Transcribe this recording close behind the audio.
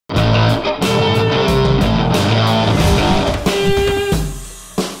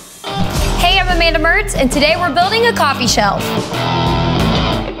Mertz, and today we're building a coffee shelf.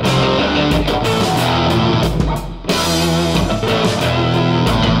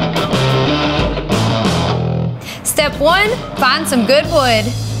 Step 1, find some good wood.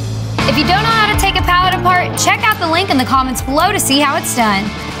 If you don't know how to take a pallet apart, check out the link in the comments below to see how it's done.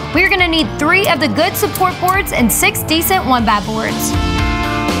 We're going to need 3 of the good support boards and 6 decent 1x boards.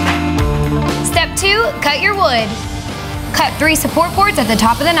 Step 2, cut your wood. Cut 3 support boards at the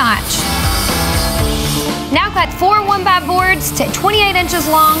top of the notch. Now cut 4 1x boards to 28 inches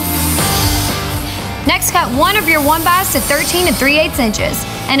long. Next, cut one of your 1x's to 13 3/8 inches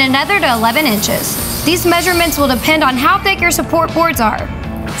and another to 11 inches. These measurements will depend on how thick your support boards are.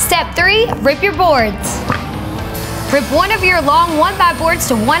 Step 3, rip your boards. Rip one of your long 1x boards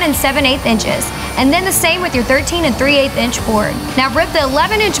to 1 7/8 inches, and then the same with your 13 3/8 inch board. Now rip the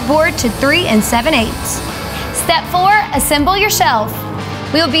 11-inch board to 3 7/8. Step 4, assemble your shelf.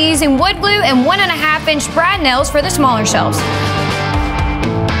 We will be using wood glue and 1.5-inch brad nails for the smaller shelves.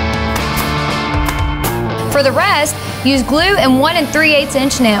 For the rest, use glue and 1 3/8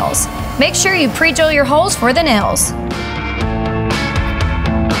 inch nails. Make sure you pre-drill your holes for the nails.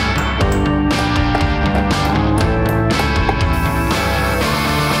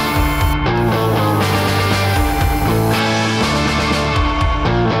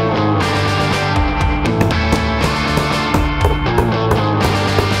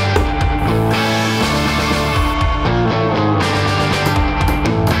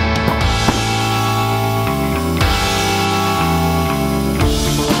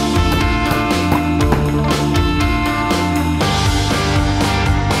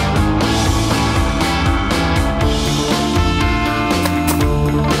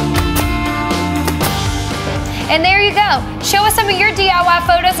 And there you go. Show us some of your DIY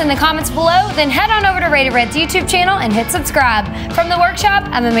photos in the comments below, then head on over to Red Amanda Mertz's YouTube channel and hit subscribe. From the workshop,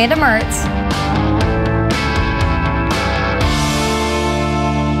 I'm Amanda Mertz.